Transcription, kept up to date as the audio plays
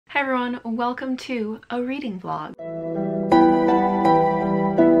Hi everyone, welcome to a reading vlog.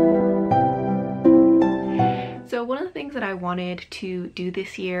 So one of the things that I wanted to do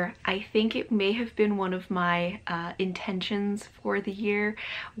this year, I think it may have been one of my intentions for the year,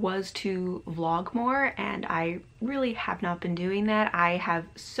 was to vlog more, and I really have not been doing that. I have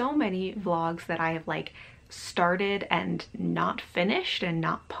so many vlogs that I have started and not finished and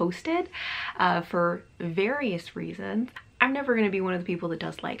not posted for various reasons. I'm never going to be one of the people that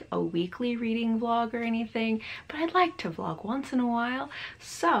does like a weekly reading vlog or anything, but I'd like to vlog once in a while.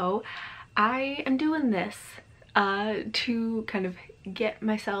 So I am doing this to kind of get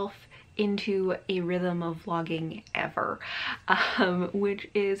myself into a rhythm of vlogging ever, which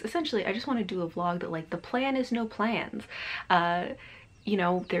is essentially I just want to do a vlog that the plan is no plans. You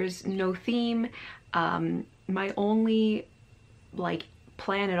know, there's no theme. My only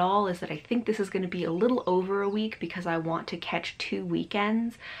plan at all is that I think this is going to be a little over a week because I want to catch 2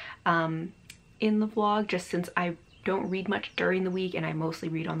 weekends in the vlog, just since I don't read much during the week and I mostly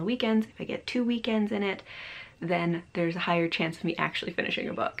read on the weekends. If I get 2 weekends in it, then there's a higher chance of me actually finishing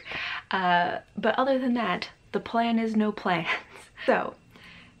a book. But other than that, the plan is no plans. So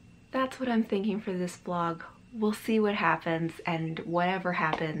that's what I'm thinking for this vlog. We'll see what happens, and whatever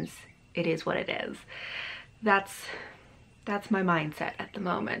happens, it is what it is. That's my mindset at the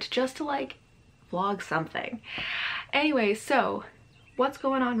moment, just to vlog something. Anyway, so what's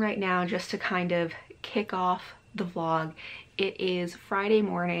going on right now, just to kind of kick off the vlog. It is Friday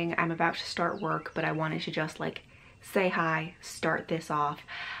morning. I'm about to start work, but I wanted to just say hi, start this off.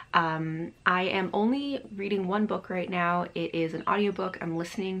 I am only reading one book right now. It is an audiobook. I'm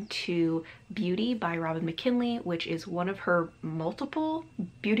listening to Beauty by Robin McKinley, which is one of her multiple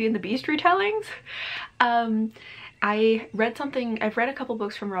Beauty and the Beast retellings. I've read a couple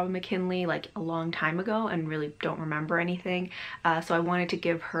books from Robin McKinley a long time ago and really don't remember anything. So I wanted to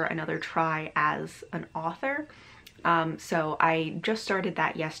give her another try as an author. So I just started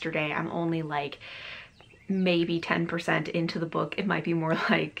that yesterday. I'm only maybe 10% into the book. It might be more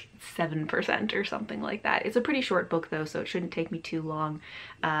 7% or something like that. It's a pretty short book though, so it shouldn't take me too long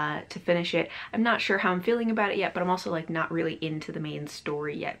to finish it. I'm not sure how I'm feeling about it yet, but I'm also not really into the main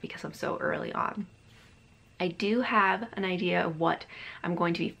story yet because I'm so early on. I do have an idea of what I'm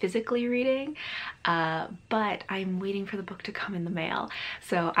going to be physically reading, but I'm waiting for the book to come in the mail.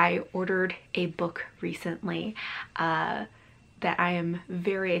 So I ordered a book recently that I am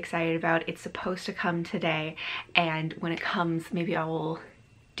very excited about. It's supposed to come today, and when it comes, maybe I will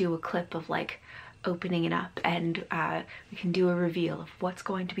do a clip of opening it up, and we can do a reveal of what's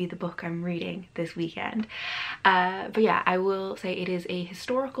going to be the book I'm reading this weekend. But yeah, I will say it is a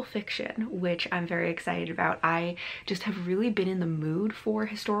historical fiction, which I'm very excited about. I just have really been in the mood for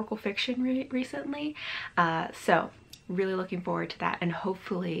historical fiction recently, so really looking forward to that, and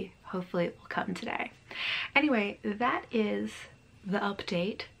hopefully it will come today. Anyway, that is the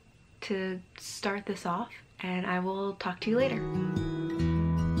update to start this off, and I will talk to you later.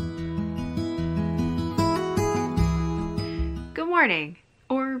 Good morning,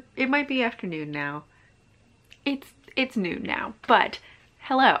 or it might be afternoon now. It's noon now, but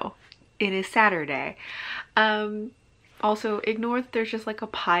hello, it is Saturday. Also ignore that there's just a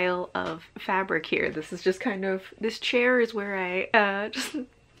pile of fabric here. This is just this chair is where I just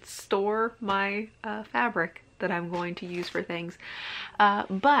store my fabric that I'm going to use for things.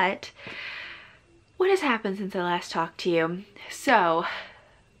 But what has happened since I last talked to you? So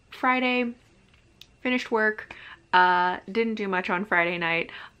Friday, finished work. Didn't do much on Friday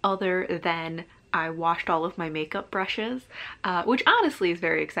night other than I washed all of my makeup brushes, which honestly is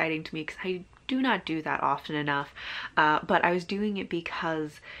very exciting to me because I do not do that often enough. But I was doing it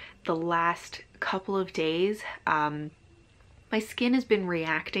because the last couple of days, my skin has been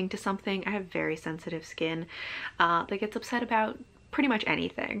reacting to something. I have very sensitive skin that gets upset about pretty much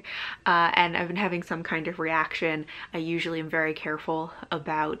anything. And I've been having some kind of reaction. I usually am very careful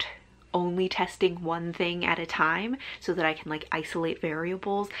about only testing one thing at a time so that I can isolate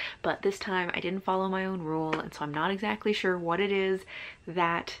variables, but this time I didn't follow my own rule, and so I'm not exactly sure what it is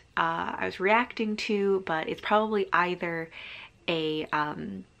that I was reacting to, but it's probably either a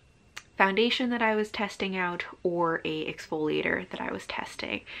foundation that I was testing out or a exfoliator that I was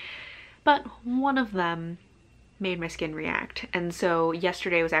testing, but one of them made my skin react. And so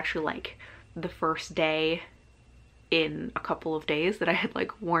yesterday was actually the first day in a couple of days that I had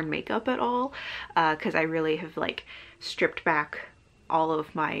worn makeup at all, because I really have stripped back all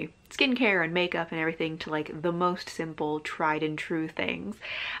of my skincare and makeup and everything to the most simple tried and true things,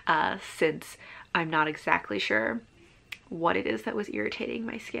 since I'm not exactly sure what it is that was irritating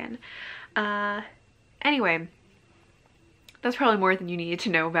my skin. Anyway, that's probably more than you need to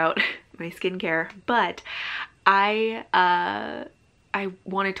know about my skincare, but I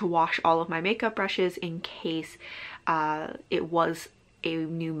wanted to wash all of my makeup brushes in case it was a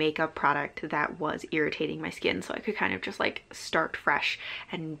new makeup product that was irritating my skin, so I could kind of just like start fresh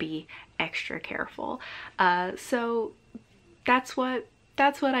and be extra careful. So that's what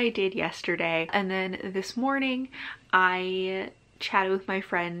I did yesterday. And then this morning I chatted with my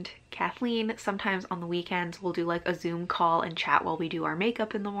friend Kathleen. Sometimes on the weekends we'll do like a Zoom call and chat while we do our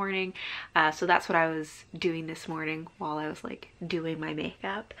makeup in the morning. So that's what I was doing this morning while I was like doing my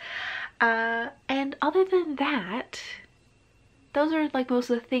makeup. And other than that, those are like most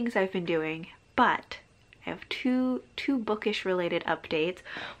of the things I've been doing. But I have two bookish related updates.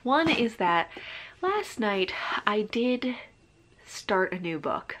 One is that last night I did start a new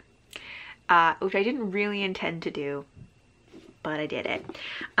book, which I didn't really intend to do, but I did it,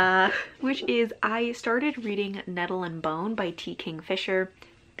 which is I started reading Nettle and Bone by T. Kingfisher.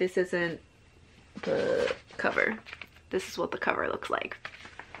 This isn't the cover. This is what the cover looks like.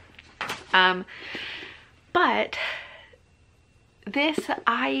 But this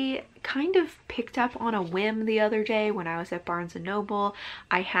I kind of picked up on a whim the other day when I was at Barnes & Noble.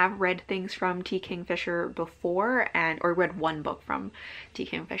 I have read things from T. Kingfisher before, or read one book from T.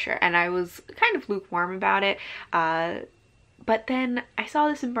 Kingfisher, and I was kind of lukewarm about it. But then I saw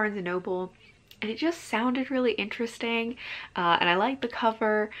this in Barnes & Noble and it just sounded really interesting, and I liked the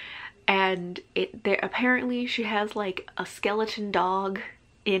cover, and apparently she has like a skeleton dog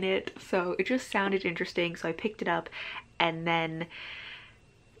in it, so it just sounded interesting, so I picked it up. And then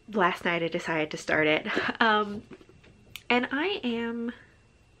last night I decided to start it. And I am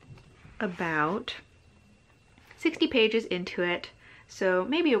about 60 pages into it, so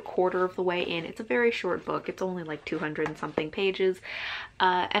maybe a quarter of the way in. It's a very short book. It's only like 200 and something pages.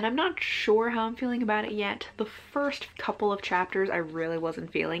 And I'm not sure how I'm feeling about it yet. The first couple of chapters I really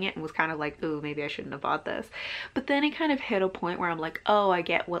wasn't feeling it and was kind of like, ooh, maybe I shouldn't have bought this. But then it kind of hit a point where I'm like, oh, I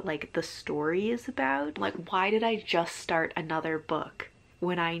get what like the story is about. Like, why did I just start another book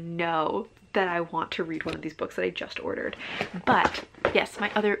when I know that I want to read one of these books that I just ordered? But yes, my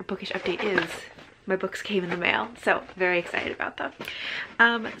other bookish update is my books came in the mail, so very excited about them.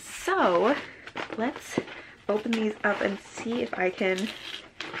 So let's open these up and see if I can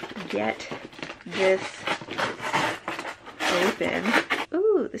get this open.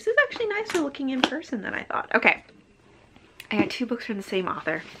 Ooh, this is actually nicer looking in person than I thought. Okay, I got two books from the same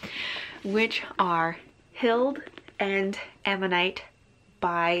author, which are Hild and Ammonite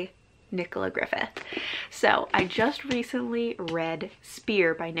by Nicola Griffith. So I just recently read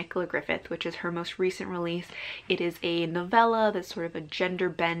Spear by Nicola Griffith, which is her most recent release. It is a novella that's sort of a gender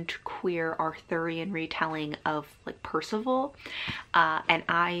bent queer Arthurian retelling of like Percival, and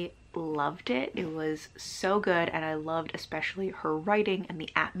I loved it. It was so good, and I loved especially her writing and the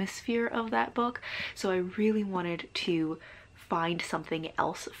atmosphere of that book, so I really wanted to find something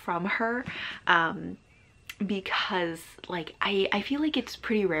else from her, because like I feel like it's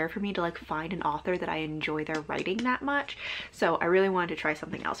pretty rare for me to like find an author that I enjoy their writing that much, so I really wanted to try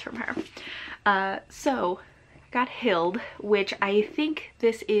something else from her. So I got Hild, which I think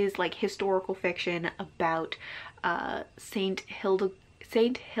this is like historical fiction about Saint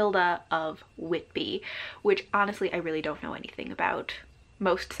Hilda of Whitby, which honestly I really don't know anything about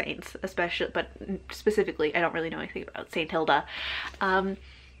most saints, especially, but specifically I don't really know anything about Saint Hilda.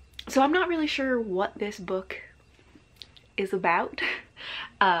 So I'm not really sure what this book is about,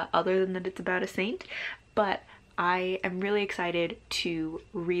 other than that it's about a saint, but I am really excited to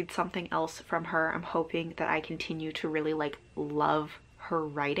read something else from her. I'm hoping that I continue to really like love her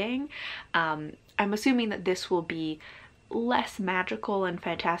writing. I'm assuming that this will be less magical and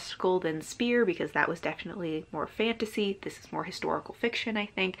fantastical than Spear, because that was definitely more fantasy. This is more historical fiction, I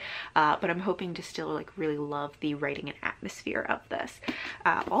think, but I'm hoping to still like really love the writing and atmosphere of this.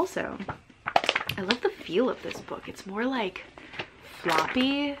 Also, I love the feel of this book. It's more like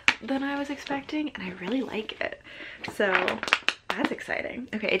floppy than I was expecting, and I really like it, so that's exciting.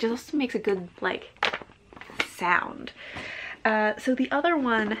 Okay, it just also makes a good like sound. So the other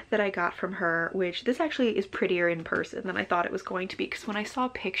one that I got from her, which this actually is prettier in person than I thought it was going to be, because when I saw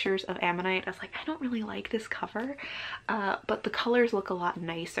pictures of Ammonite, I was like, I don't really like this cover, but the colors look a lot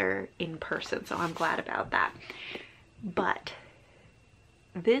nicer in person, so I'm glad about that. But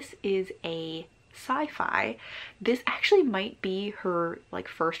this is a sci-fi. This actually might be her like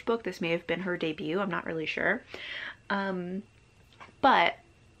first book. This may have been her debut. I'm not really sure. But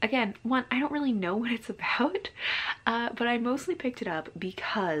again, one, I don't really know what it's about, but I mostly picked it up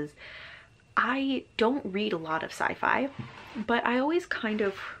because I don't read a lot of sci-fi, but I always kind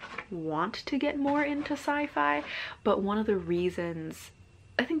of want to get more into sci-fi, but one of the reasons,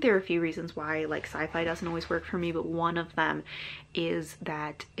 I think there are a few reasons why like sci-fi doesn't always work for me, but one of them is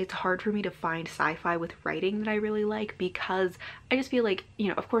that it's hard for me to find sci-fi with writing that I really like, because I just feel like, you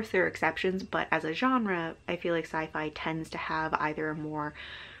know, of course there are exceptions, but as a genre, I feel like sci-fi tends to have either a more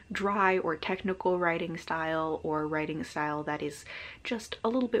dry or technical writing style, or writing style that is just a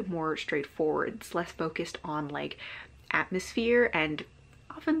little bit more straightforward. It's less focused on like atmosphere and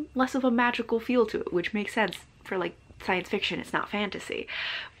often less of a magical feel to it, which makes sense for like science fiction. It's not fantasy.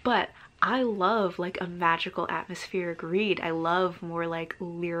 But I love like a magical atmospheric read. I love more like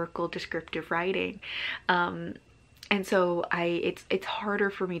lyrical descriptive writing. And so it's harder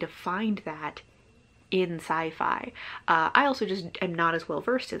for me to find that in sci-fi. I also just am not as well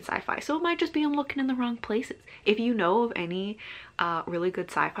versed in sci-fi, so it might just be I'm looking in the wrong places. If you know of any really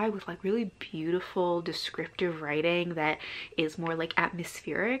good sci-fi with like really beautiful descriptive writing that is more like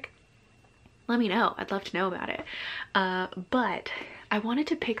atmospheric, let me know. I'd love to know about it. But I wanted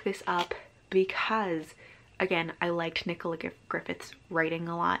to pick this up because, again, I liked Nicola Griffith's writing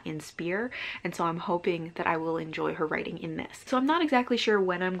a lot in Spear, and so I'm hoping that I will enjoy her writing in this. So I'm not exactly sure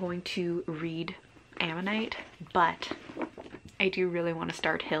when I'm going to read Ammonite, but I do really want to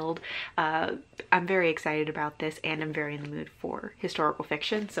start Hild. I'm very excited about this, and I'm very in the mood for historical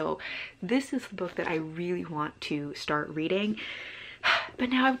fiction, so this is the book that I really want to start reading. But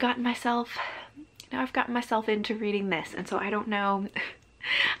now I've gotten myself into reading this, and so I don't know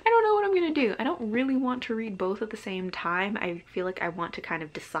what I'm gonna do. I don't really want to read both at the same time. I feel like I want to kind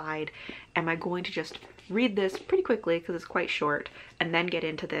of decide, am I going to just read this pretty quickly because it's quite short and then get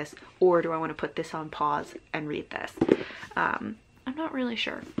into this, or do I want to put this on pause and read this? I'm not really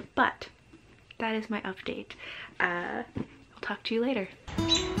sure, but that is my update. I'll talk to you later.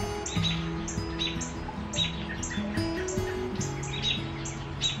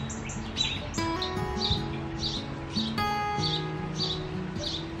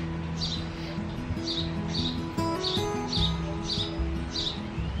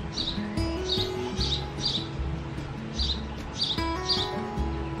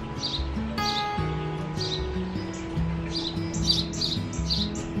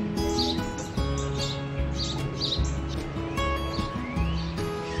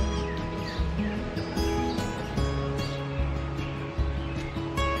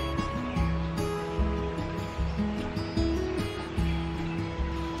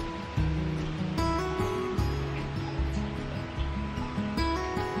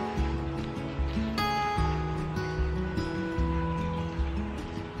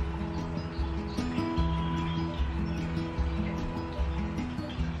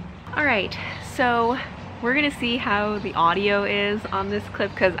 Alright, so we're gonna see how the audio is on this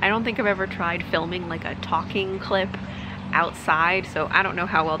clip, because I don't think I've ever tried filming like a talking clip outside, so I don't know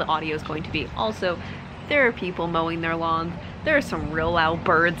how well the audio is going to be. Also, there are people mowing their lawns. There are some real loud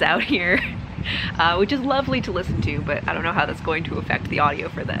birds out here, which is lovely to listen to, but I don't know how that's going to affect the audio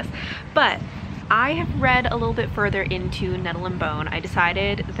for this. But I have read a little bit further into Nettle and Bone. I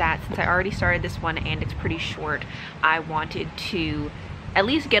decided that since I already started this one and it's pretty short, I wanted to at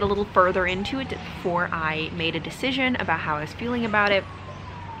least get a little further into it before I made a decision about how I was feeling about it.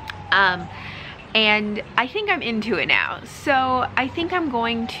 And I think I'm into it now. So I think I'm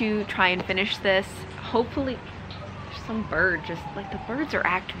going to try and finish this. Hopefully, there's some bird, just like the birds are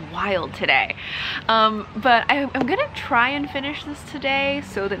acting wild today. But I'm gonna try and finish this today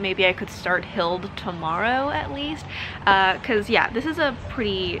so that maybe I could start Hild tomorrow at least. Cause yeah, this is a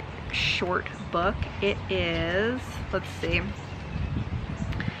pretty short book. It is, let's see.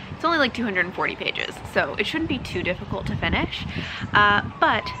 It's only like 240 pages, so it shouldn't be too difficult to finish.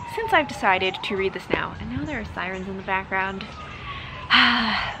 But since I've decided to read this now, and now there are sirens in the background,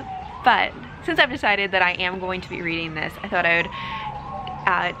 but since I've decided that I am going to be reading this, I thought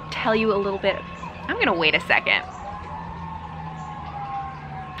I would tell you a little bit. I'm gonna wait a second.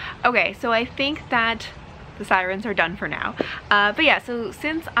 Okay, so I think that the sirens are done for now. But yeah, so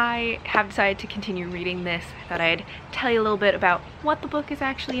since I have decided to continue reading this, I thought I'd tell you a little bit about what the book is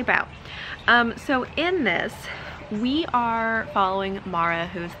actually about. So in this, we are following Mara,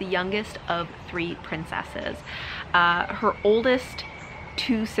 who is the youngest of 3 princesses. Her oldest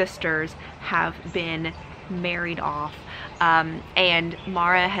 2 sisters have been married off, and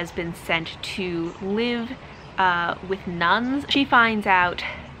Mara has been sent to live with nuns. She finds out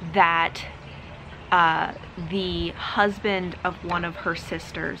that the husband of one of her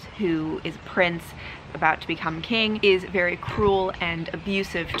sisters, who is a prince about to become king, is very cruel and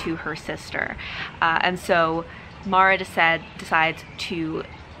abusive to her sister. And so Mara decides to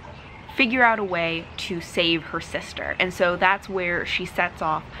figure out a way to save her sister. And so that's where she sets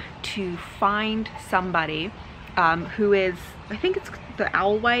off to find somebody who is, I think it's the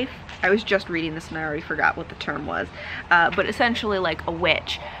owl wife. I was just reading this and I already forgot what the term was, but essentially like a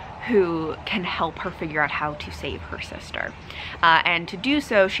witch who can help her figure out how to save her sister. And to do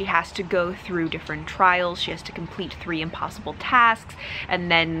so, she has to go through different trials. She has to complete 3 impossible tasks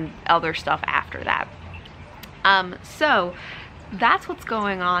and then other stuff after that. So that's what's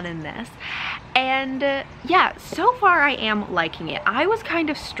going on in this. And yeah, so far I am liking it. I was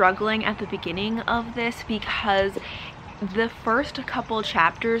kind of struggling at the beginning of this because the first couple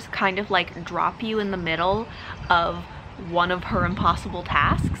chapters kind of like drop you in the middle of one of her impossible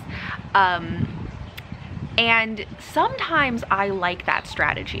tasks. And sometimes I like that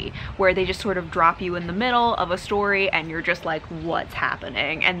strategy where they just sort of drop you in the middle of a story and you're just like, what's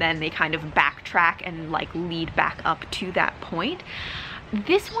happening? And then they kind of backtrack and like lead back up to that point.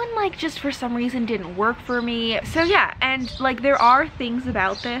 This one like just for some reason didn't work for me. So yeah, and like there are things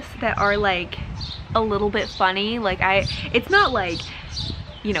about this that are like a little bit funny. Like it's not like,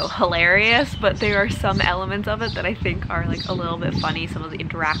 you know, hilarious, but there are some elements of it that I think are like a little bit funny, some of the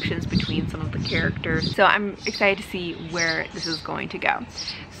interactions between some of the characters. So I'm excited to see where this is going to go.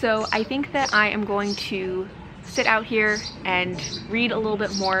 So I think that I am going to sit out here and read a little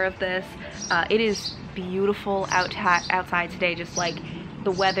bit more of this. It is beautiful outside today, just like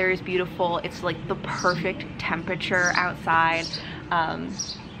the weather is beautiful. It's like the perfect temperature outside.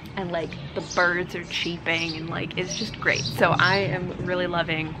 And like the birds are cheeping and like it's just great. So I am really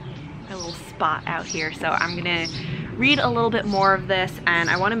loving my little spot out here. So I'm gonna read a little bit more of this and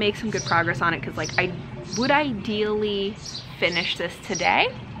I want to make some good progress on it because like I would ideally finish this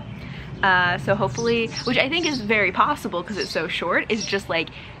today. So hopefully, which I think is very possible because it's so short, is just like,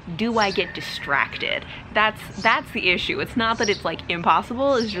 do I get distracted? That's the issue. It's not that it's like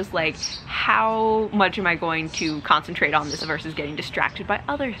impossible, it's just like, how much am I going to concentrate on this versus getting distracted by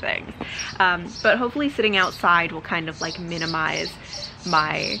other things? But hopefully sitting outside will kind of like minimize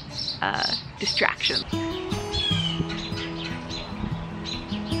my distractions.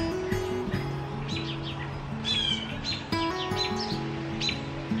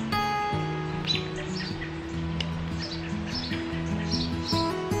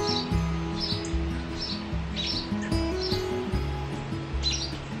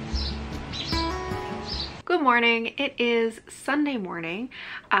 Good morning. It is Sunday morning.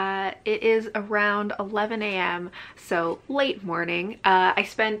 It is around 11 a.m. so late morning. I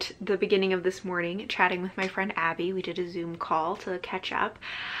spent the beginning of this morning chatting with my friend Abby. We did a Zoom call to catch up.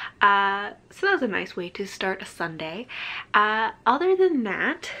 So that was a nice way to start a Sunday. Other than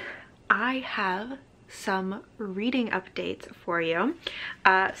that, I have some reading updates for you.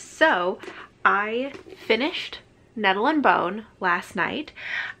 So I finished Nettle and Bone last night,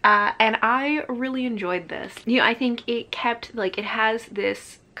 and I really enjoyed this. You know, I think it kept, like, it has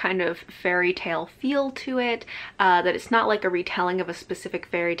this kind of fairy tale feel to it, that it's not like a retelling of a specific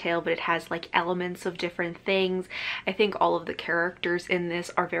fairy tale, but it has like elements of different things. I think all of the characters in this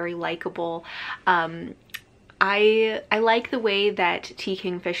are very likable. I like the way that T.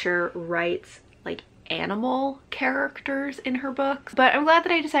 Kingfisher writes like animal characters in her books, but I'm glad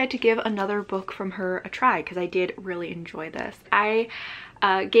that I decided to give another book from her a try because I did really enjoy this. I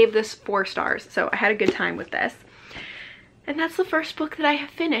gave this 4 stars, so I had a good time with this. And that's the first book that I have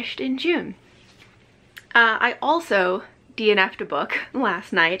finished in June. I also DNF'd a book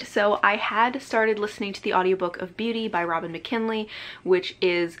last night, so I had started listening to the audiobook of Beauty by Robin McKinley, which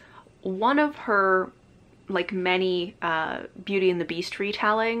is one of her like many Beauty and the Beast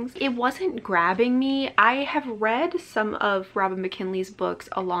retellings. It wasn't grabbing me. I have read some of Robin McKinley's books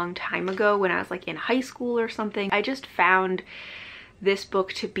a long time ago when I was like in high school or something. I just found this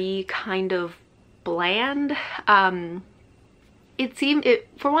book to be kind of bland. For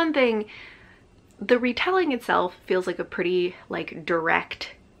one thing, the retelling itself feels like a pretty like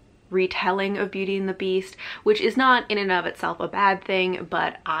direct retelling of Beauty and the Beast, which is not in and of itself a bad thing,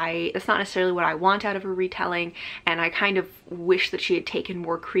 but it's not necessarily what I want out of a retelling, and I kind of wish that she had taken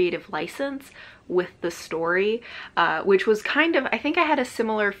more creative license with the story, which was kind of, I think I had a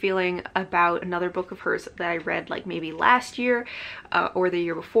similar feeling about another book of hers that I read like maybe last year or the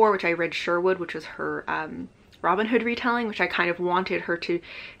year before, which I read Sherwood, which was her Robin Hood retelling, which I kind of wanted her to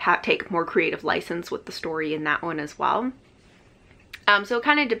take more creative license with the story in that one as well. So it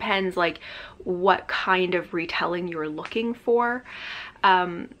kind of depends like what kind of retelling you're looking for.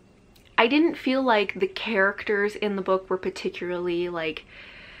 I didn't feel like the characters in the book were particularly like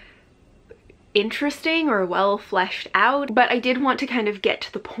interesting or well fleshed out, but I did want to kind of get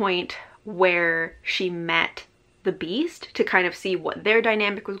to the point where she met the Beast to kind of see what their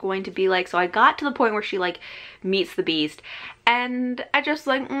dynamic was going to be like. So I got to the point where she like meets the Beast, and I just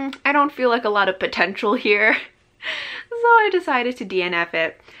like, I don't feel like a lot of potential here. So I decided to DNF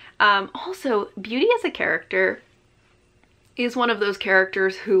it. Also, Beauty as a character is one of those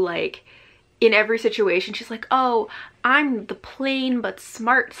characters who like, in every situation, she's like, oh, I'm the plain but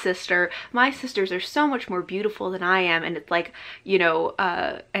smart sister. My sisters are so much more beautiful than I am. And it's like, you know,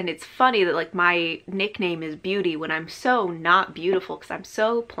 and it's funny that like my nickname is Beauty when I'm so not beautiful because I'm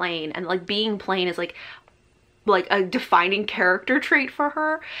so plain. And like being plain is like a defining character trait for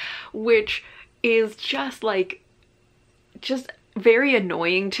her, which is just like, just very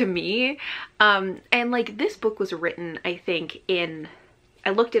annoying to me. And like this book was written, I think, I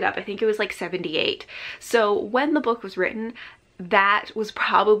looked it up, I think it was like 78. So when the book was written, that was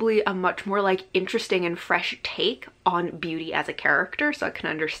probably a much more like interesting and fresh take on Beauty as a character, so I can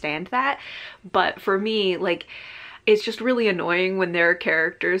understand that. But for me, like, it's just really annoying when there are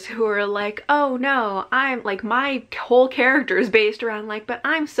characters who are like, oh no, I'm like, my whole character is based around like, but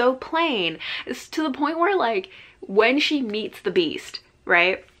I'm so plain. It's to the point where like, when she meets the Beast,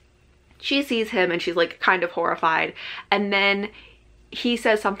 right? She sees him and she's like kind of horrified, and then he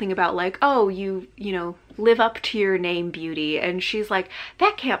says something about like, oh, you know, live up to your name, Beauty. And she's like,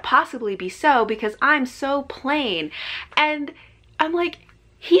 that can't possibly be so because I'm so plain. And I'm like,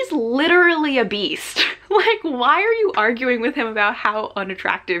 he's literally a beast. Like, why are you arguing with him about how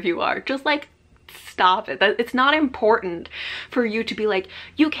unattractive you are? Just like, stop it. It's not important for you to be like,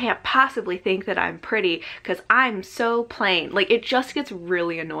 you can't possibly think that I'm pretty because I'm so plain. Like, it just gets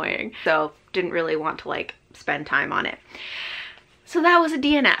really annoying. So didn't really want to like spend time on it. So that was a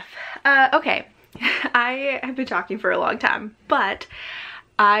DNF. Okay, I have been talking for a long time, but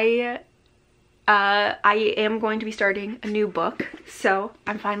I am going to be starting a new book. So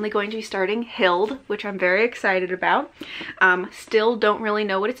I'm finally going to be starting Hild, which I'm very excited about. Still don't really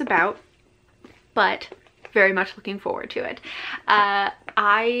know what it's about, but very much looking forward to it.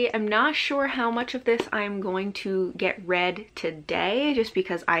 I am not sure how much of this I'm going to get read today, just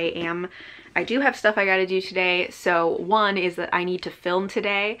because I do have stuff I gotta do today. So one is that I need to film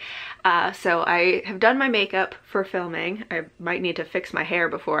today. So I have done my makeup for filming. I might need to fix my hair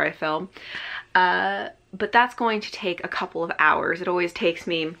before I film. But that's going to take a couple of hours. It always takes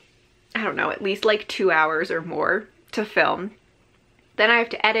me, I don't know, at least like 2 hours or more to film. Then I have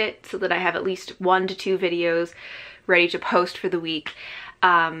to edit so that I have at least 1 to 2 videos ready to post for the week.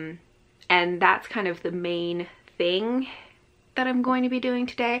 And that's kind of the main thing that I'm going to be doing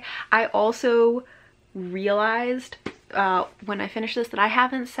today. I also realized when I finish this that I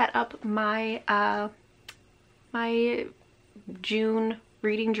haven't set up my my June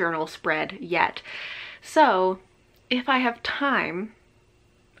reading journal spread yet. So if I have time,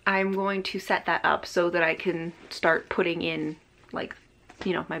 I'm going to set that up so that I can start putting in, like,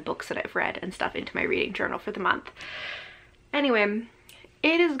 you know, my books that I've read and stuff into my reading journal for the month. Anyway,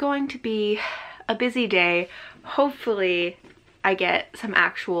 it is going to be a busy day. Hopefully I get some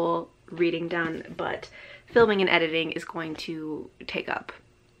actual reading done, but filming and editing is going to take up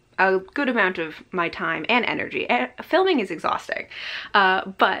a good amount of my time and energy. Filming is exhausting,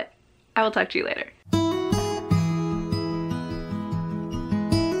 but I will talk to you later.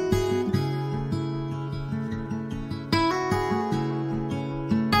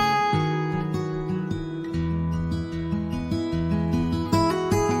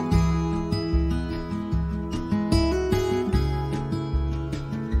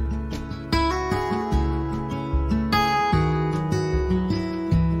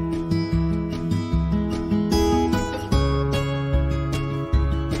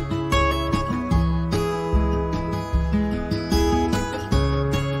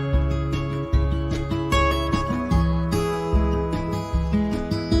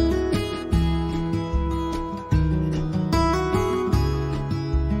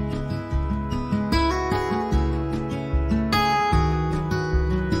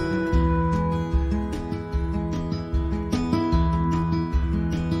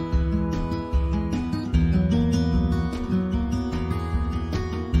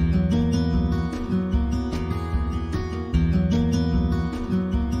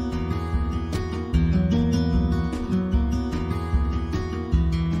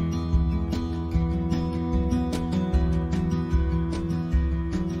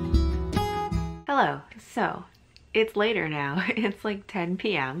 Hello, so it's later now. It's like 10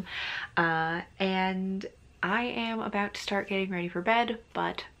 p.m. And I am about to start getting ready for bed,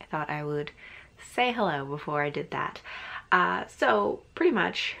 but I thought I would say hello before I did that. So pretty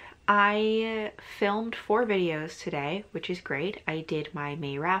much I filmed 4 videos today, which is great. I did my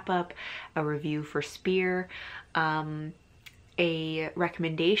May wrap-up, a review for Spear, a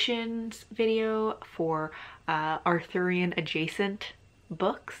recommendations video for Arthurian adjacent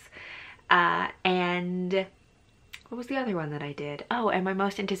books, and what was the other one that I did? Oh, and my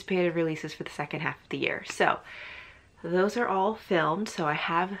most anticipated releases for the second half of the year. So those are all filmed. So I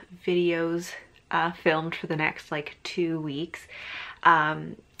have videos filmed for the next like 2 weeks.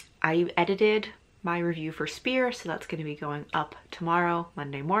 I edited my review for Spear, so that's going to be going up tomorrow,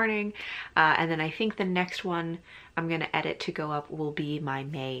 Monday morning. And then I think the next one I'm going to edit to go up will be my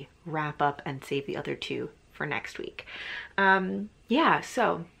May wrap up and save the other 2 for next week. Yeah,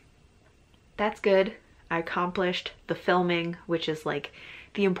 so that's good. I accomplished the filming, which is like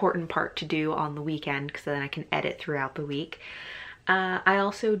the important part to do on the weekend because then I can edit throughout the week. I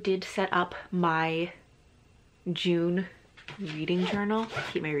also did set up my June reading journal.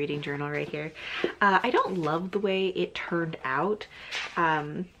 Keep my reading journal right here. I don't love the way it turned out.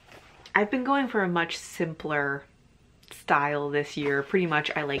 I've been going for a much simpler style this year. Pretty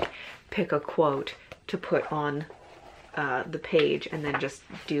much I like pick a quote to put on the page and then just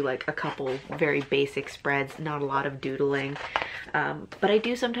do like a couple very basic spreads, not a lot of doodling. But I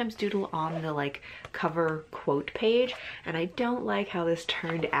do sometimes doodle on the like cover quote page, and I don't like how this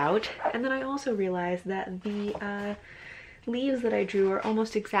turned out. And then I also realized that the leaves that I drew are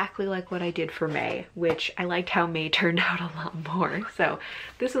almost exactly like what I did for May, which I liked how May turned out a lot more. So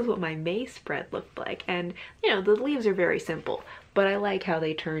this is what my May spread looked like. And you know, the leaves are very simple, but I like how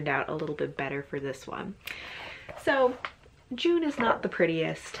they turned out a little bit better for this one. So June is not the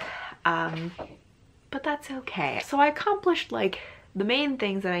prettiest, but that's okay. So I accomplished like the main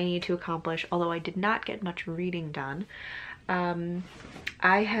things that I need to accomplish, although I did not get much reading done.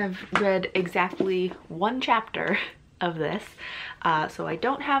 I have read exactly 1 chapter of this, so I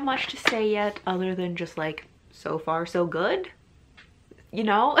don't have much to say yet other than just like, so far so good, you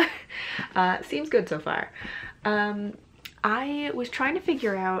know. Seems good so far. I was trying to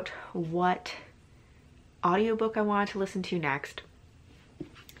figure out what audiobook I wanted to listen to next.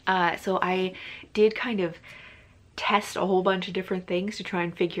 So I did kind of test a whole bunch of different things to try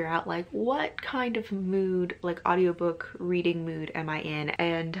and figure out like what kind of mood, like audiobook reading mood am I in.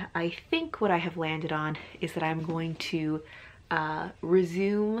 And I think what I have landed on is that I'm going to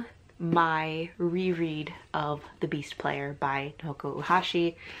resume my reread of The Beast Player by Naoko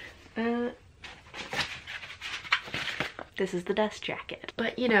Uehashi. This is the dust jacket.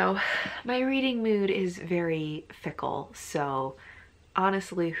 But you know, my reading mood is very fickle, so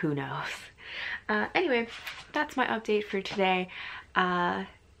honestly, who knows? Anyway, that's my update for today,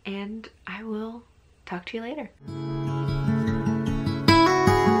 and I will talk to you later.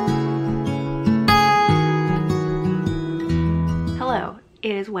 Hello.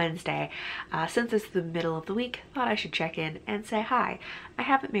 It is Wednesday. Since it's the middle of the week, thought I should check in and say hi. I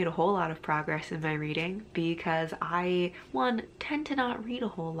haven't made a whole lot of progress in my reading because I, one, tend to not read a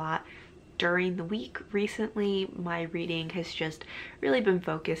whole lot during the week. Recently, my reading has just really been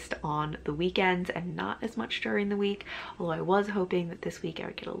focused on the weekends and not as much during the week, although I was hoping that this week I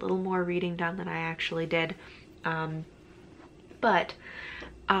would get a little more reading done than I actually did. But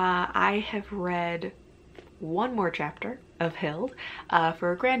I have read 1 more chapter of Hild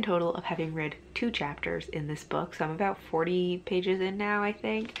for a grand total of having read 2 chapters in this book. So I'm about 40 pages in now, I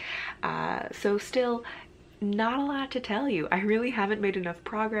think. So still not a lot to tell you. I really haven't made enough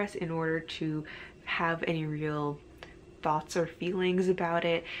progress in order to have any real thoughts or feelings about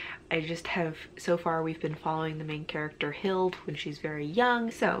it. I just have, so far we've been following the main character Hild when she's very young,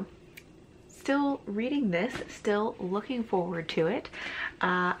 so still reading this, still looking forward to it.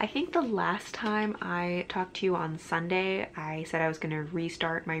 I think the last time I talked to you on Sunday, I said I was going to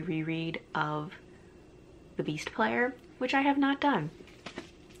restart my reread of The Beast Player, which I have not done.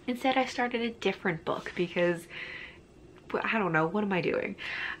 Instead, I started a different book because, I don't know, what am I doing?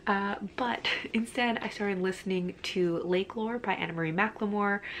 But instead, I started listening to Lake Lore by Anna Marie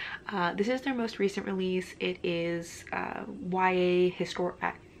McLemore. This is their most recent release. It is YA historic.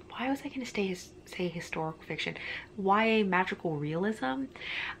 Why was I going to say historical fiction? YA magical realism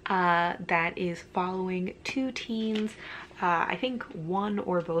that is following 2 teens. I think one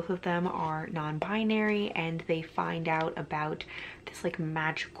or both of them are non-binary, and they find out about this like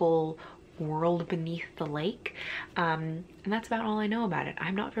magical world beneath the lake. And that's about all I know about it.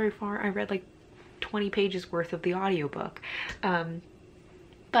 I'm not very far. I read like 20 pages worth of the audiobook.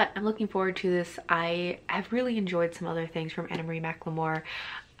 But I'm looking forward to this. I have really enjoyed some other things from Anna Marie McLemore.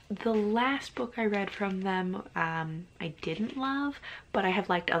 The last book I read from them, I didn't love, but I have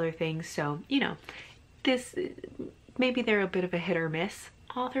liked other things. So, you know, this, maybe they're a bit of a hit or miss.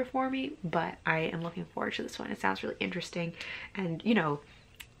 author for me, but I am looking forward to this one. It sounds really interesting, and you know,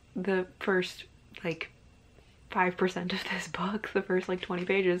 the first like 5% of this book, the first like 20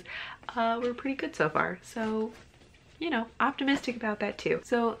 pages, were pretty good so far, so you know, optimistic about that too.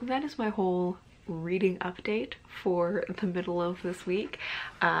 So that is my whole reading update for the middle of this week.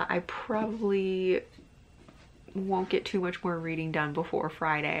 I probably won't get too much more reading done before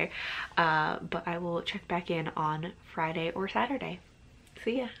Friday, but I will check back in on Friday or Saturday.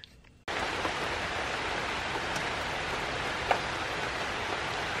 See ya.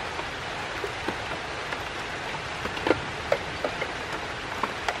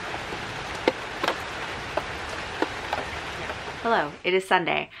 Hello, it is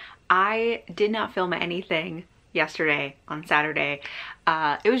Sunday. I did not film anything yesterday on Saturday.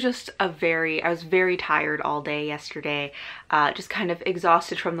 It was just I was very tired all day yesterday, just kind of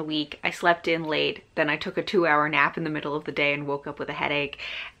exhausted from the week. I slept in late, then I took a 2-hour nap in the middle of the day and woke up with a headache,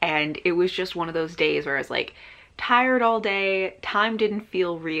 and it was just one of those days where I was like tired all day, time didn't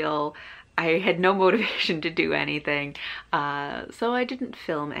feel real, I had no motivation to do anything, so I didn't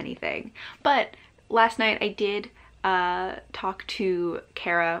film anything. But last night I did talk to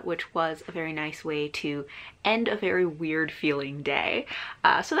Kara, which was a very nice way to end a very weird feeling day.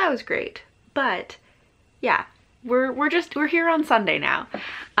 So that was great. But yeah, we're here on Sunday now.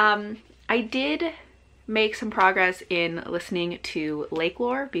 I did make some progress in listening to Lake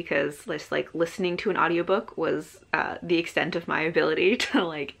Lore, because just like listening to an audiobook was the extent of my ability to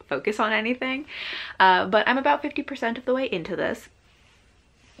like focus on anything. But I'm about 50% of the way into this,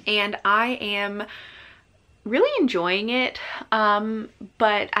 and I am really enjoying it,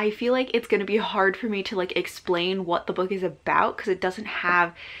 but I feel like it's gonna be hard for me to like explain what the book is about, because it doesn't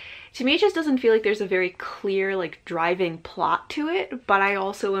have, to me it just doesn't feel like there's a very clear like driving plot to it, but I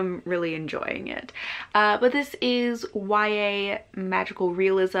also am really enjoying it. But this is YA magical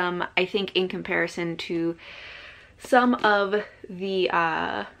realism. I think in comparison to some of the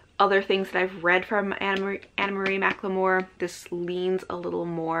other things that I've read from Anna Marie McLemore, this leans a little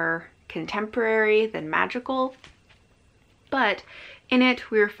more contemporary than magical. But in it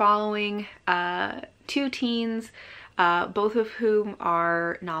we're following two teens, both of whom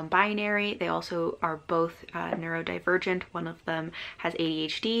are non-binary. They also are both neurodivergent. One of them has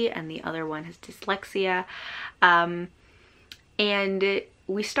ADHD and the other one has dyslexia. And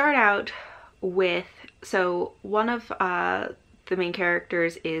we start out with, so one of the main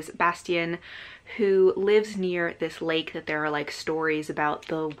characters is Bastien, who lives near this lake that there are like stories about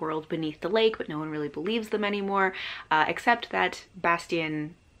the world beneath the lake, but no one really believes them anymore, except that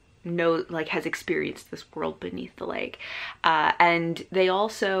Bastien has experienced this world beneath the lake. And they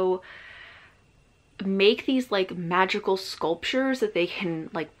also make these like magical sculptures that they can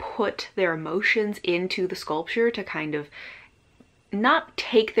like put their emotions into the sculpture to kind of not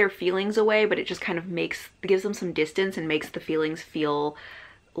take their feelings away, but it just kind of gives them some distance and makes the feelings feel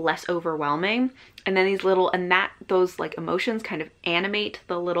less overwhelming. And then those like emotions kind of animate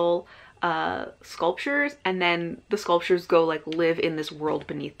the little sculptures, and then the sculptures go like live in this world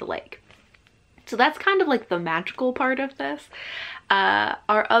beneath the lake. So that's kind of like the magical part of this.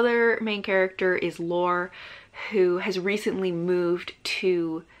 Our other main character is Lore, who has recently moved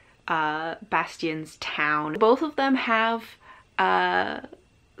to Bastien's town. Both of them have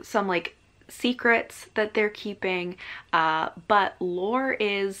some like secrets that they're keeping, but Lore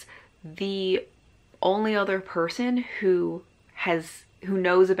is the only other person who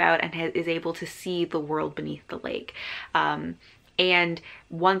knows about and is able to see the world beneath the lake. And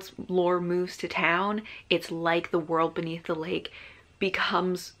once Lore moves to town, it's like the world beneath the lake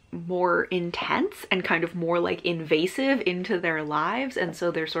becomes more intense and kind of more like invasive into their lives, and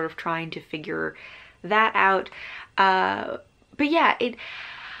so they're sort of trying to figure that out. But yeah,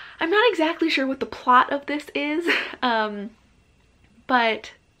 I'm not exactly sure what the plot of this is,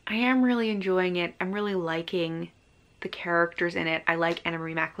 but I am really enjoying it. I'm really liking the characters in it. I like Anna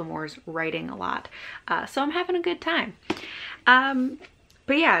Marie McLemore's writing a lot, so I'm having a good time.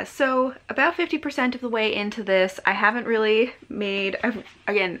 But yeah, so about 50% of the way into this, I haven't really I've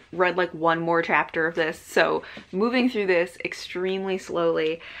again read like one more chapter of this, so moving through this extremely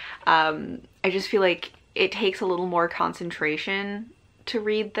slowly. I just feel like it takes a little more concentration to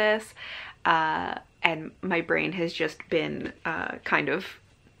read this, and my brain has just been kind of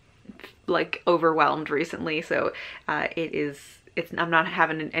like overwhelmed recently, so I'm not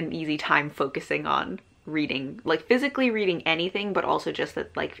having an easy time focusing on reading, like physically reading anything, but also just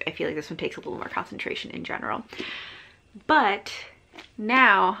that like I feel like this one takes a little more concentration in general. But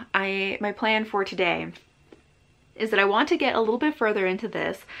now my plan for today is that I want to get a little bit further into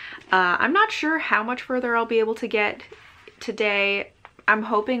this. I'm not sure how much further I'll be able to get today. I'm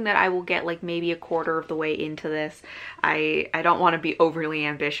hoping that I will get like maybe a quarter of the way into this. I don't want to be overly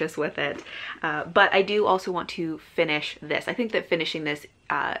ambitious with it, but I do also want to finish this. I think that finishing this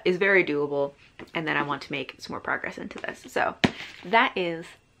is very doable, and then I want to make some more progress into this. So that is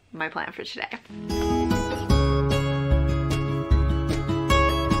my plan for today.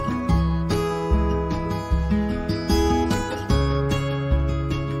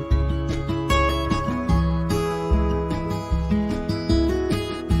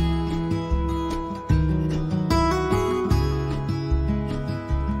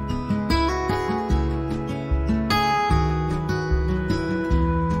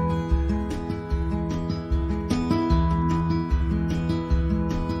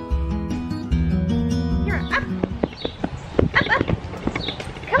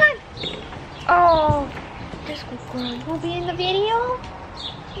 You will be in the video?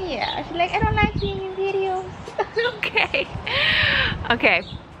 Yeah, she's like, I don't like being in videos. Okay. Okay.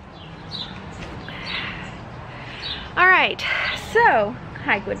 All right. So,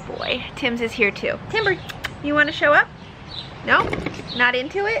 hi, good boy. Tim's is here too. Timber, you want to show up? No? Not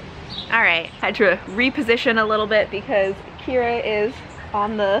into it? All right. I had to reposition a little bit because Kira is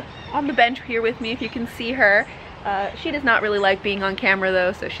on the bench here with me, if you can see her. She does not really like being on camera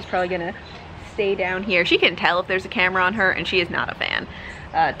though, so she's probably gonna stay down here. She can tell if there's a camera on her, and she is not a fan.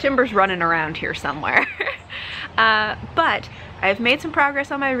 Timber's running around here somewhere. But I've made some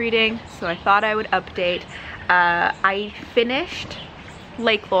progress on my reading, so I thought I would update. I finished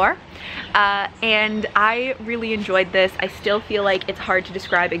Lake Lore, and I really enjoyed this. I still feel like it's hard to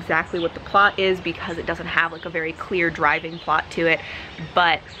describe exactly what the plot is because it doesn't have like a very clear driving plot to it,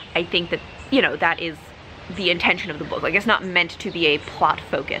 but I think that, you know, that is the intention of the book. Like, it's not meant to be a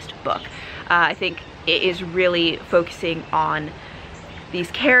plot-focused book. I think it is really focusing on these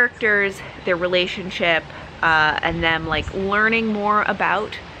characters, their relationship, and them like learning more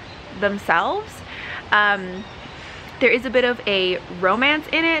about themselves. There is a bit of a romance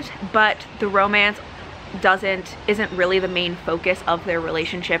in it, but the romance isn't really the main focus of their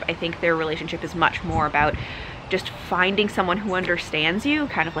relationship. I think their relationship is much more about just finding someone who understands you,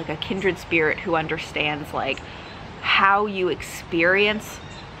 kind of like a kindred spirit who understands like how you experience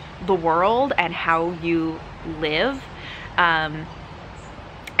the world and how you live.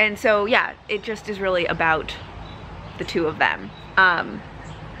 And so yeah, it just is really about the two of them.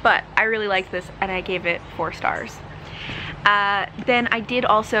 But I really liked this and I gave it 4 stars. Then I did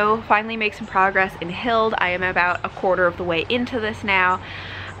also finally make some progress in Hild. I am about a quarter of the way into this now,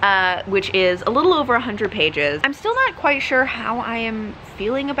 which is a little over 100 pages. I'm still not quite sure how I am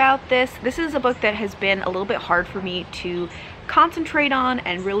feeling about this. This is a book that has been a little bit hard for me to concentrate on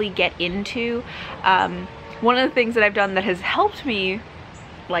and really get into. One of the things that I've done that has helped me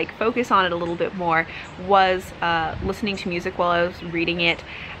like focus on it a little bit more was listening to music while I was reading it.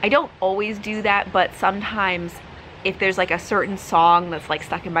 I don't always do that, but sometimes if there's like a certain song that's like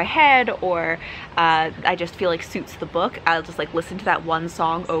stuck in my head, or I just feel like suits the book, I'll just like listen to that one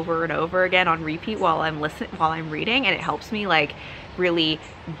song over and over again on repeat while I'm reading, and it helps me like really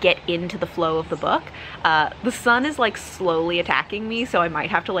get into the flow of the book. The sun is like slowly attacking me, so I might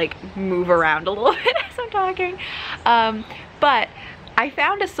have to like move around a little bit as I'm talking. But I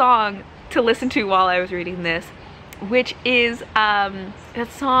found a song to listen to while I was reading this, which is that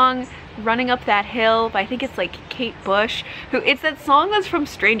song Running Up That Hill by, I think it's like Kate Bush, it's that song that's from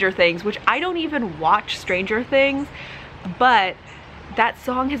Stranger Things, which I don't even watch Stranger Things, but that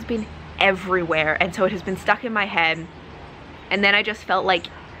song has been everywhere, and so it has been stuck in my head. And then I just felt like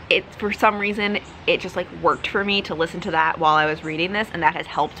it, for some reason, it just like worked for me to listen to that while I was reading this, and that has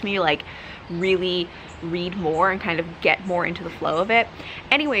helped me like really read more and kind of get more into the flow of it.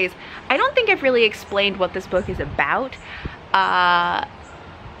 Anyways, I don't think I've really explained what this book is about.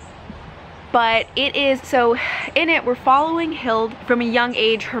 But it is, so in it we're following Hild. From a young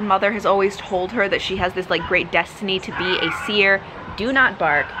age, her mother has always told her that she has this like great destiny to be a seer. Do not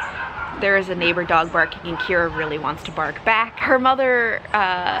bark. There is a neighbor dog barking and Kira really wants to bark back. Her mother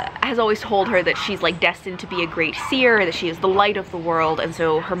has always told her that she's like destined to be a great seer, that she is the light of the world, and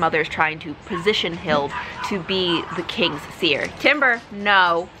so her mother is trying to position Hild to be the king's seer. Timber,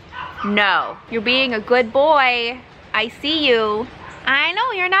 no, no, you're being a good boy. I see you. I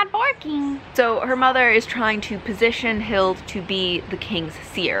know, you're not barking. So her mother is trying to position Hild to be the king's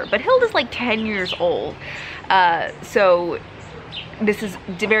seer, but Hild is like 10 years old, so this is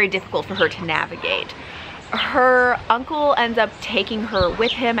very difficult for her to navigate. her uncle ends up taking her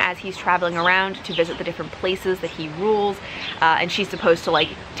with him as he's traveling around to visit the different places that he rules, and she's supposed to like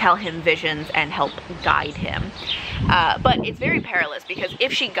tell him visions and help guide him. But it's very perilous because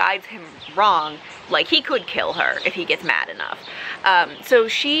if she guides him wrong, like he could kill her if he gets mad enough. So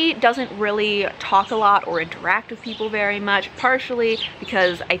she doesn't really talk a lot or interact with people very much, partially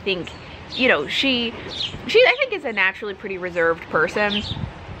because I think, you know, she I think is a naturally pretty reserved person,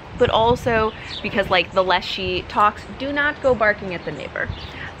 but also because like the less she talks, do not go barking at the neighbor.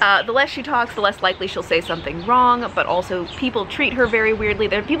 The less she talks, the less likely she'll say something wrong, but also people treat her very weirdly.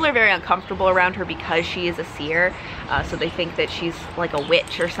 People are very uncomfortable around her because she is a seer, so they think that she's like a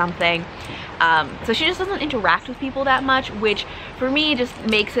witch or something. So she just doesn't interact with people that much, which for me just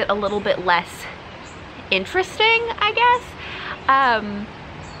makes it a little bit less interesting, I guess.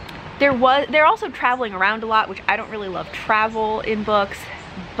 They're also traveling around a lot, which I don't really love travel in books,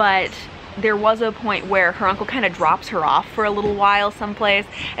 but there was a point where her uncle kind of drops her off for a little while someplace,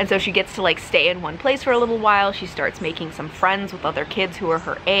 and so she gets to like stay in one place for a little while. She starts making some friends with other kids who are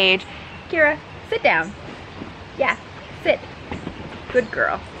her age. Kira, sit down. Yeah, sit. Good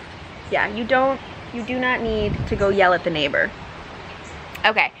girl. Yeah, you do not need to go yell at the neighbor.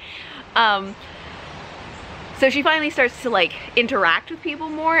 Okay. So she finally starts to like interact with people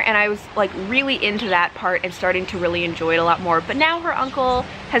more, and I was like really into that part and starting to really enjoy it a lot more. But now her uncle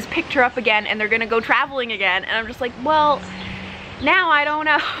has picked her up again and they're gonna go traveling again, and I'm just like, well, now I don't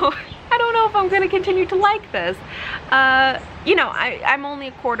know. I don't know if I'm gonna continue to like this. You know, I'm only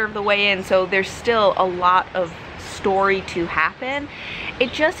a quarter of the way in, so there's still a lot of story to happen.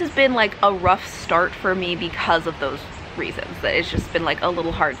 It just has been like a rough start for me because of those reasons, that it's just been like a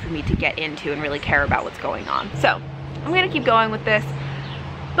little hard for me to get into and really care about what's going on. So I'm gonna keep going with this,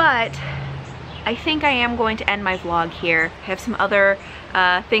 but I think I am going to end my vlog here. I have some other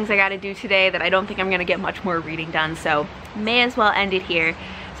things I gotta do today that I don't think I'm gonna get much more reading done, so may as well end it here.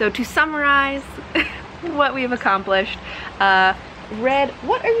 So to summarize what we've accomplished, read,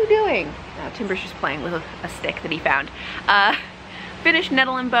 what are you doing? Timber's just playing with a stick that he found. Finished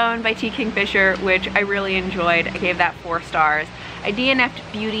Nettle and Bone by T. Kingfisher, which I really enjoyed. I gave that 4 stars. I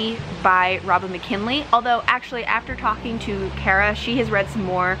DNF'd Beauty by Robin McKinley, although actually after talking to Kara, she has read some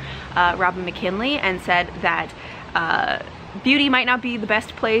more Robin McKinley and said that Beauty might not be the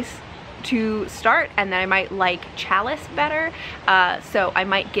best place to start, and that I might like Chalice better, so I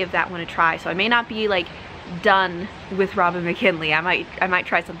might give that one a try. So I may not be like done with Robin McKinley. I might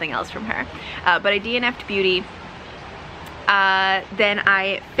try something else from her, but I DNF'd Beauty. Then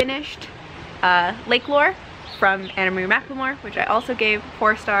I finished Lake Lore from Anna Marie McLemore, which I also gave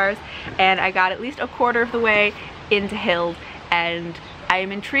 4 stars, and I got at least a quarter of the way into Hild, and I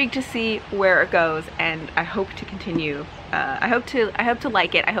am intrigued to see where it goes, and I hope to continue. I hope to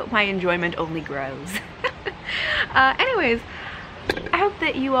like it. I hope my enjoyment only grows. Anyways, I hope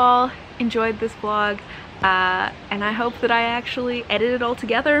that you all enjoyed this vlog. And I hope that I actually edit it all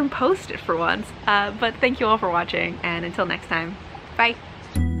together and post it for once. But thank you all for watching, and until next time, bye!